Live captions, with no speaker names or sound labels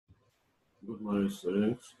Good morning,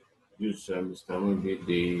 students. This is Mr.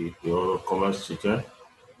 Mubi, your commerce teacher.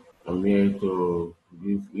 I'm here to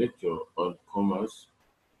give lecture on commerce,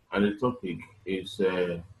 and the topic is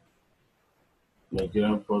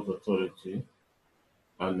Nigerian Port Authority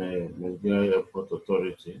and Nigerian Airport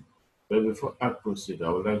Authority. But before I proceed, I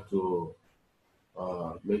would like to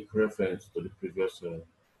make reference to the previous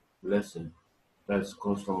lesson. That's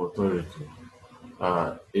custom authority.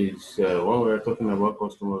 It's when we're talking about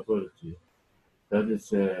custom authority. That is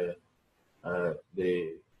the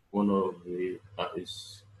one of the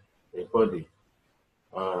is a body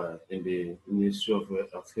in the Ministry of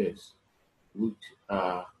Affairs, which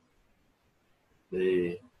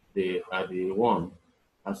they they are the one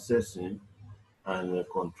assessing and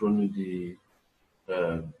controlling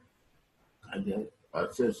uh, the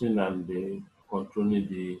controlling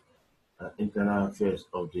the internal affairs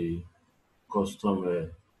of the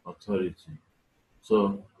custom authority.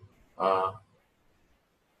 So uh,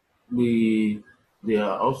 we they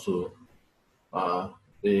are also uh,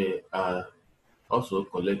 they are also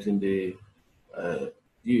collecting the uh,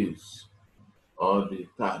 dues or the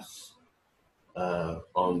tax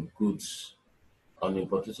on goods, on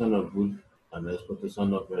importation of goods and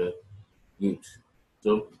exportation of goods.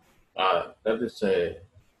 So that is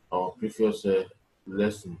our previous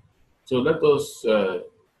lesson. So let us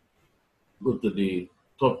go to the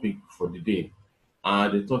topic for the day.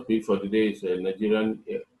 The topic for the day is Nigerian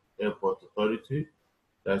Airport Authority.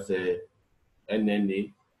 That's a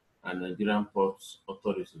NNA and Nigerian Ports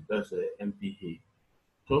Authority. That's a MPA.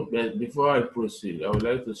 So before I proceed, I would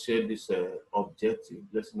like to share this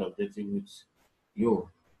lesson objective with you,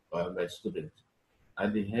 my student.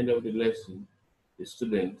 At the end of the lesson, the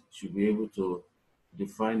student should be able to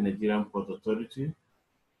define Nigerian Port Authority,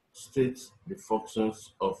 state the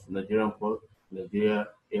functions of Nigeria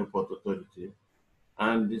Airport Authority,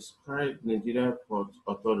 and describe Nigeria Port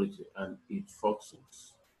Authority and its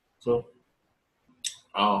functions. So,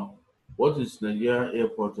 uh, what is Nigeria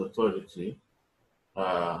Airport Authority?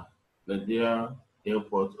 uh, Nigeria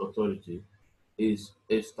Airport Authority is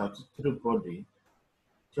a statutory body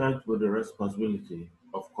charged with the responsibility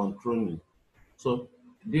of controlling. So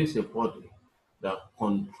this is a body that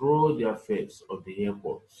control the affairs of the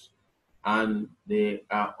airports, and they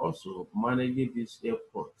are also managing these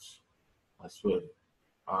airports as well.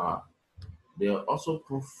 Uh, they also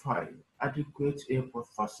provide adequate airport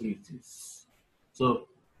facilities. So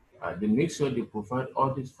they make sure they provide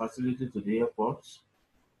all these facilities to the airports,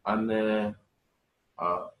 and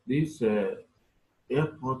this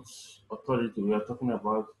airport authority we are talking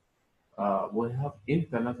about, we have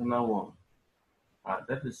international one,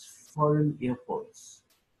 that is foreign airports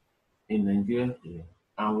in Nigeria here,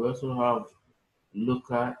 and we also have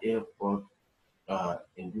local airport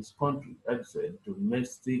in this country. That is a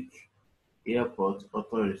domestic airport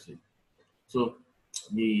authority. So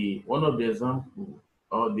the one of the example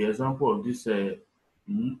of this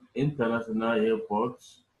international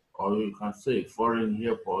airports, or you can say foreign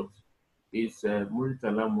airport, is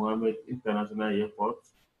Muritala Mohammed International Airport,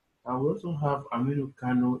 and we also have Aminu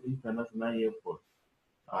Kano International Airport.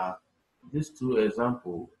 Uh, these two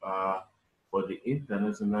examples are for the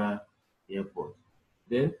international airport.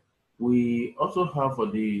 Then we also have for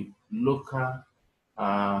the local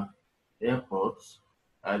uh, airports.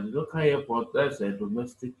 The local airport, that's a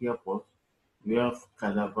domestic airport. We have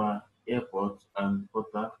Calabar Airport and Port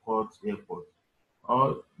Harcourt Airport.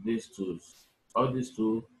 All these two, all these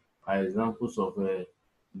two are examples of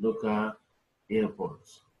local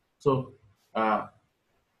airports. So uh,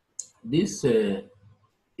 this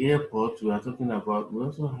airport we are talking about, we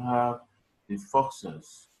also have the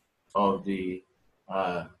functions of the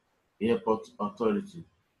uh, airport authority.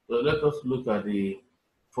 So let us look at the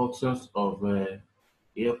functions of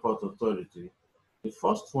airport authority. The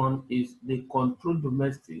first one is they control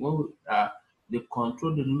domestic. They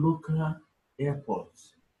control the local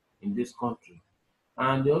airports in this country,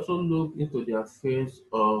 and they also look into the affairs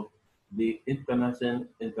of the international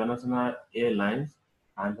airlines,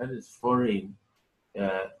 and that is foreign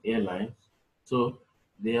airlines. So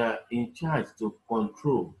they are in charge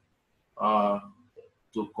uh,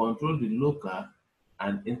 to control the local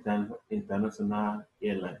and international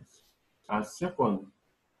airlines. And second,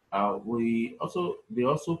 we also they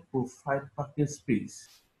also provide parking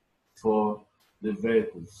space for the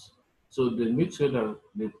vehicles. So they make sure that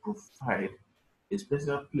they provide a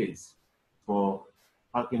special place for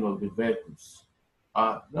parking of the vehicles.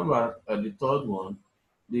 The third one,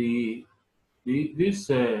 the this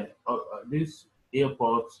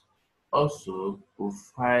airport also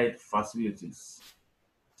provide facilities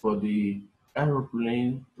for the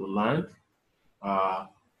aeroplane to land, uh,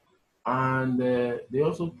 and they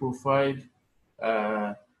also provide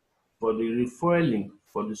uh, for the refueling,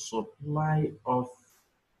 for the supply of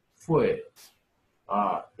fuel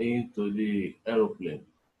into the aeroplane,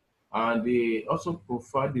 and they also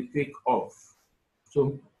provide the takeoff.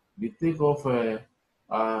 So the takeoff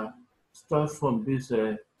starts from this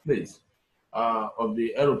place of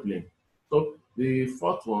the aeroplane. So the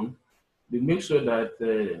fourth one, they make sure that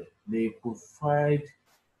they provide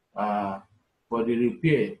uh, for the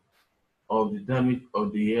repair of the damage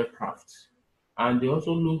of the aircraft, and they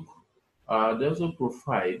also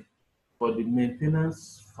provide for the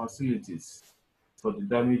maintenance facilities for the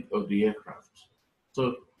damage of the aircraft.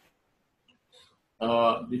 So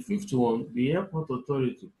the fifth one, the airport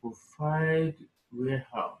authority provide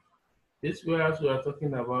warehouse. This warehouse we are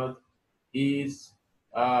talking about is,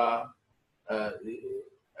 uh, uh,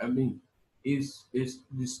 I mean, is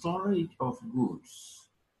the storage of goods.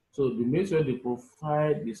 So they make sure they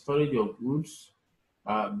provide the storage of goods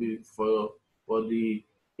for the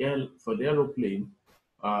for the aeroplane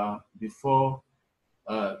before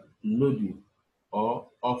uh, loading or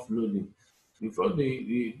offloading. Before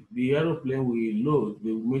the aeroplane will load,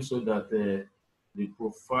 they will make sure that they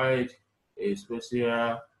provide a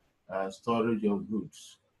special storage of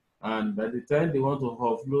goods. And by the time they want to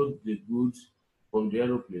offload the goods from the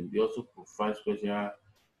aeroplane, they also provide special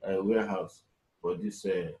warehouse for this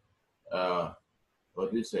uh, for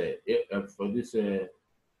this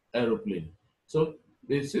aeroplane. So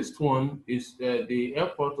the sixth one is the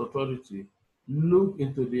airport authority look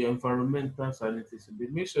into the environmental sanitation. They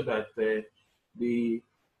make sure that the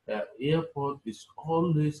airport is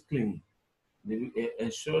always clean. They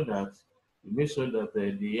ensure that they make sure that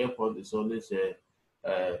the airport is always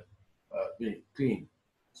clean.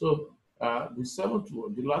 So the seventh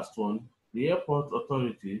one, the last one, the airport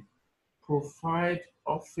authority provide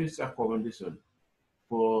office accommodation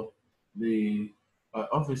for the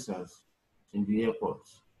officers in the airport.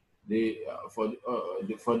 They for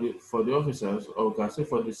the officers, or we can say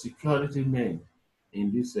for the security men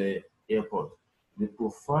in this airport. They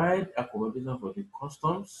provide accommodation for the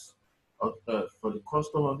customs, for the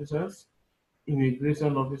custom officers,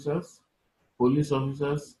 immigration officers, police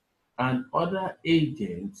officers, and other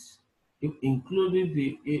agents, including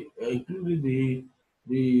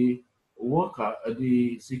the worker,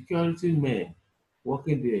 the security men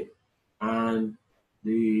working there, and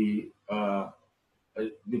the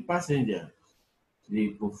passengers. They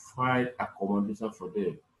provide accommodation for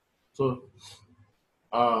them. So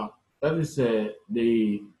uh, that is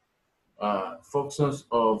the functions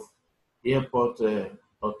of airport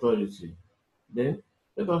authority. Then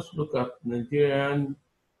let us look at Nigerian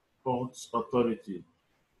Ports Authority.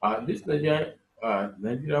 Nigerian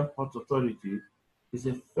Port Authority is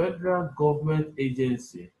a federal government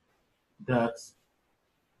agency that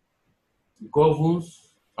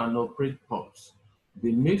governs and operates ports.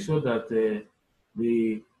 They make sure that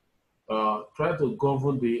they try to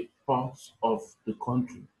govern the ports of the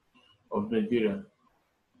country of Nigeria.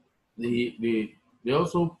 They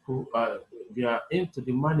also they are into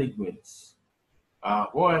the management.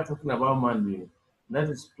 What we're talking about management, that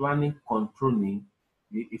is planning, controlling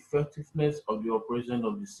the effectiveness of the operation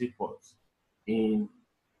of the seaports in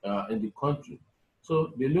in the country.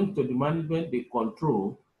 So they link to the management, the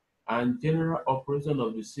control, and general operation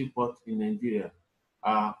of the seaport in Nigeria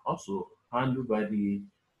are also handled by the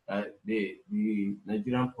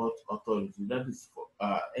Nigerian Port Authority, that is for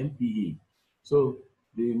MPA. So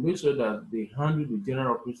they make sure that they handle the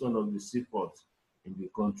general operation of the seaport in the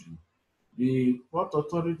country. The Port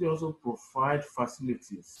Authority also provide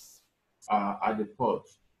facilities at the port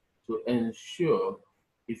to ensure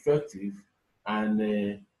effective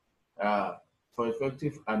and for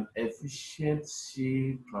effective and efficient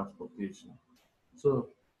sea transportation. So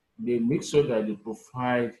they make sure that they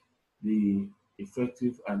provide the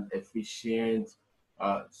effective and efficient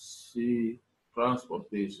sea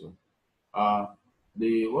transportation. Uh,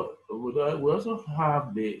 we also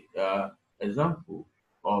have the example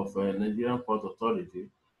of Nigerian Port Authority.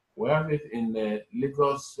 We have it in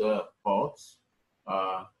Lagos Port,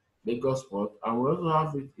 uh, Lagos Port, and we also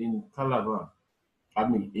have it in Calabar. I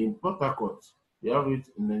mean, in Port Harcourt. We have it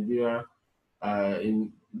in Nigeria,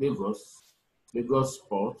 in Lagos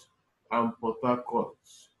Port, and Port Harcourt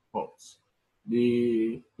Port.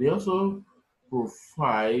 They also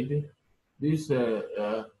provide these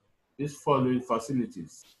these following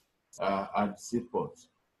facilities at seaport.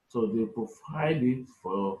 So they provide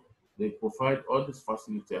all these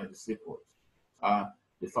facilities at the seaport. Uh,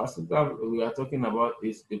 the facility that we are talking about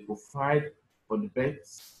is they provide for the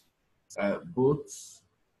beds, boats,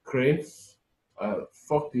 cranes,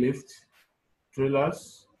 forklift,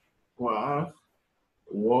 trailers, wharf,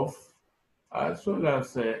 wharf, as well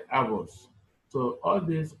as harbors. So all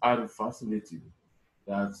these are the facilities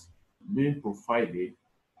that's being provided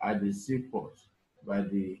at the seaport by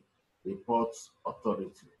the port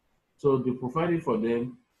authority. So they provided for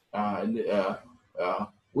them,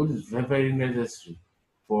 which is very, very necessary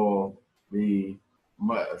for the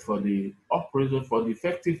for the operation, for the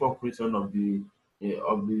effective operation of the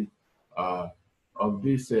uh, of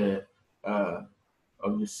this uh,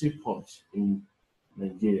 of the seaport in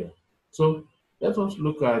Nigeria. So let us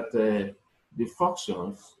look at the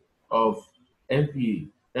functions of NPA,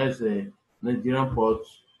 as a Nigerian Port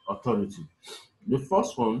Authority. The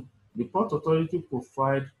first one, the Port Authority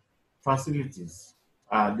provide facilities.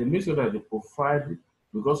 They make sure that they provide,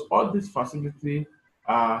 because all these facilities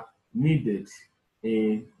are needed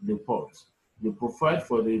in the port. They provide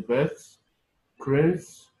for the berths,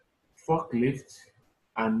 cranes, forklifts,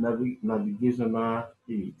 and navigational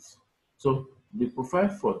aids. So they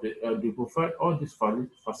provide all these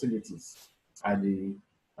facilities at the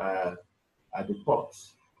uh, at the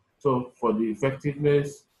ports. So for the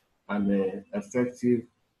effectiveness and the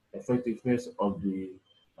effectiveness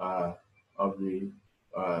uh, of the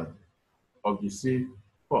uh, of the same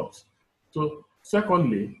port. So,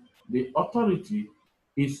 secondly, the authority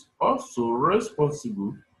is also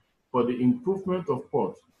responsible for the improvement of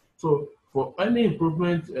port. So, for any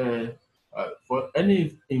improvement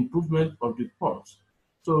of the port,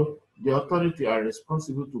 so the authority are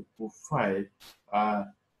responsible to provide uh,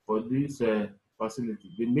 for this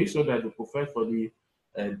facility. They make sure that they provide for the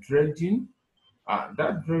dredging.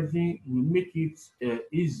 That dredging will make it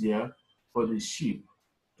easier for the ship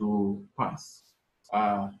to pass.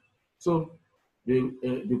 Uh, so they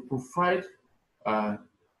provide uh,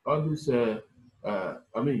 all these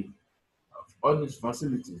I mean all these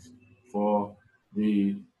facilities for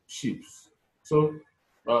the ships. So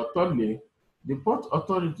thirdly, the port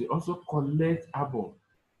authority also collect harbor.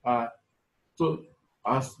 Uh, so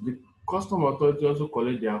as the custom authority also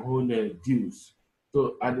collect their own dues.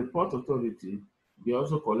 So at the port authority, they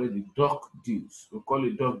also collect the dock dues. We call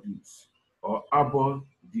it dock dues or harbor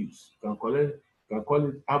dues. Can call it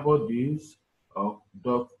harbor dues or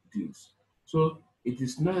dock dues. So it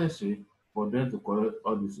is necessary for them to collect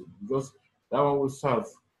all this because that one will serve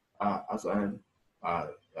as uh,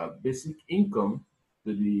 a basic income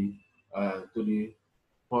to the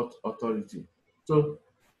port authority. So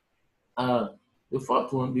uh, the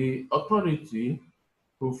fourth one, the authority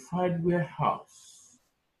provide warehouse.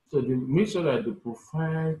 So they make sure that they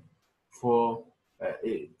provide for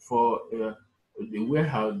the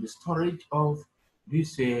warehouse, the storage of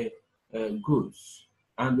these goods,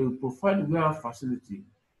 and they provide warehouse facility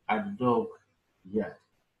at dog yard.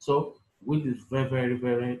 So which is very, very,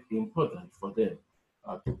 very important for them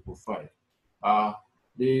to provide. Uh,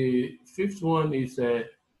 the fifth one is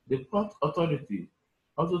the port authority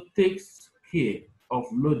also takes care of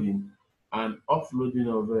loading and offloading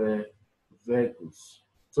of vehicles.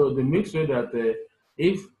 So they make sure that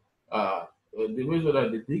if they make sure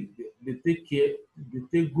that they take care, they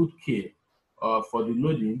take good care for the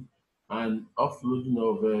loading and offloading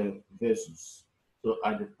of vessels. So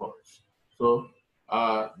at the port. So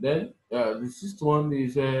then the sixth one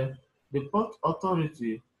is the port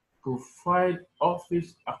authority provide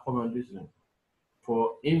office accommodation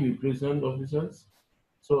for immigration officers.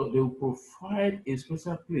 So they will provide a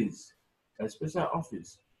special place, a special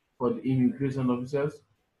office for the immigration officers,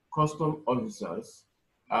 custom officers,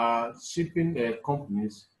 shipping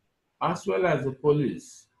companies, as well as the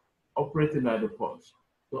police operating at the port.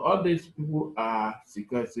 So all these people are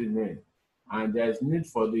security men, and there is need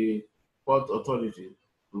for the port authority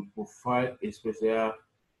to provide a special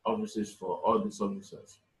offices for all these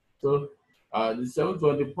officers. So the seventh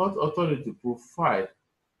one, the port authority provide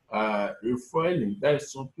refueling, that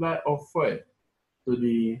is supply of fuel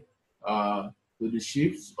to the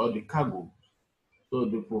ships or the cargo. So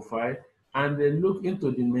they provide and they look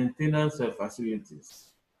into the maintenance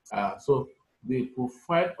facilities. So they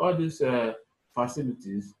provide all these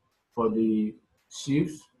facilities for the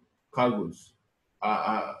ships, cargoes,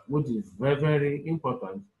 which is very, very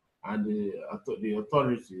important. And the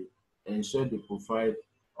authority ensure they provide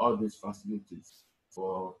all these facilities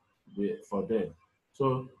for for them.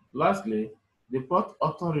 So lastly, the port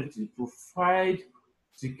authority provide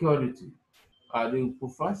security. They will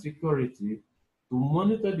provide security to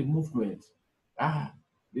monitor the movement. Ah,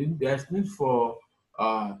 there's need for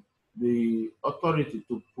uh, the authority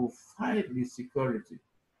to provide the security.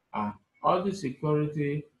 Uh, all the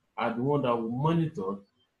security are the one that will monitor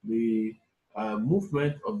the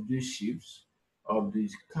movement of these ships, of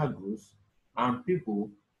these cargoes, and people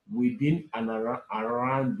within and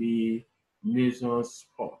around the nation's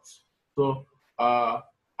sports. So, uh,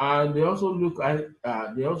 and they also look at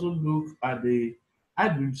the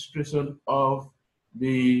administration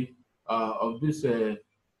the of this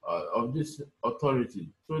authority.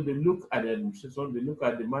 So they look at the administration, they look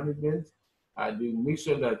at the management, and they make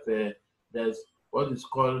sure that there's what is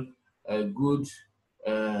called a good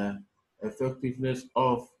uh, effectiveness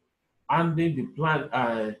of handling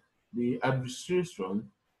the administration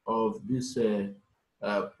of this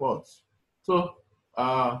port. So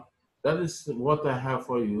uh, that is what I have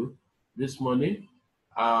for you this morning.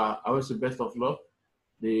 I wish you best of luck.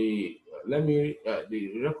 The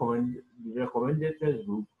recommended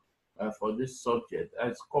textbook for this subject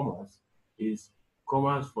as commerce is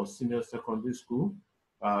commerce for senior secondary school.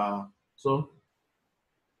 Uh, so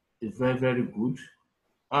it's very good.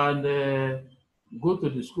 And go to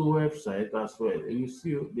the school website as well. You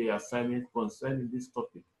see the assignment concerning this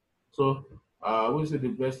topic. So I wish you the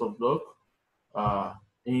best of luck uh,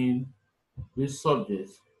 in this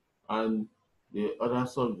subject and the other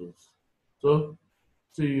subjects. So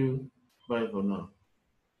see you. Bye for now.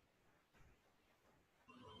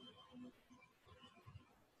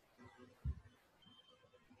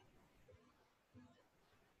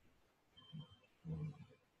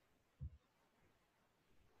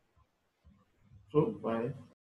 So bye.